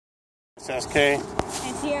SK. And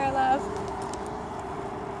Sierra Love.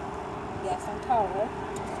 Yes, I'm taller.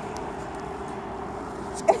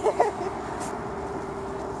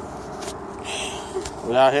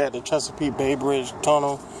 We're out here at the Chesapeake Bay Bridge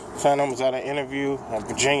Tunnel. Phantom was at an interview at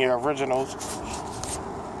Virginia Originals.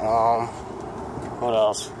 What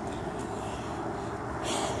else?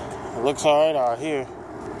 It looks alright out here.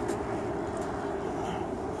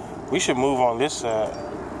 We should move on this side.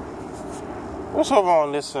 What's over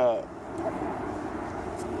on this side?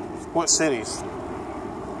 What cities?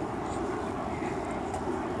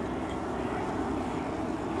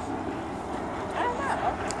 I don't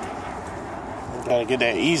know. Gotta get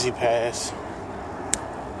that easy pass.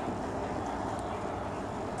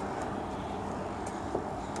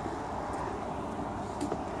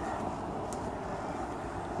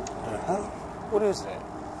 What is that?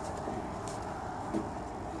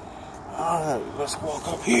 Alright, let's walk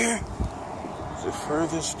up here. Is the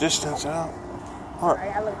furthest distance out?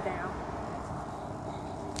 Alright, I look down.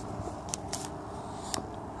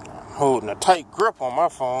 I'm holding a tight grip on my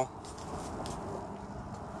phone.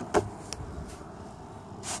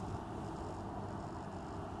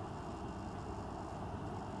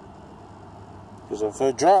 Because if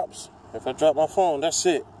I drop my phone, that's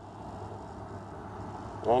it.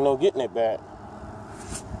 There ain't no getting it back.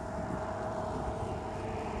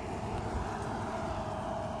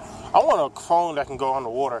 I want a phone that can go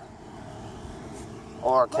underwater.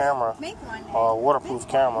 Or a camera. Make one. Or a waterproof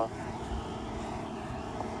camera.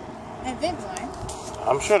 Invent one.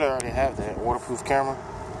 I'm sure they already have that. Waterproof camera.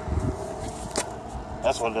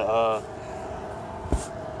 That's what the,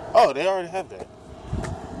 oh, they already have that.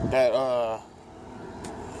 That,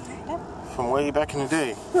 from way back in the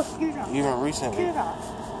day. Even recently.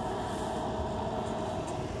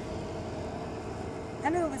 I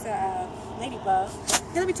knew it was a ladybug.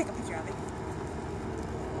 Let me take a picture of it.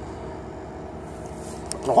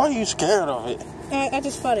 Why are you scared of it? I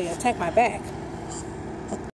just felt it attack my back.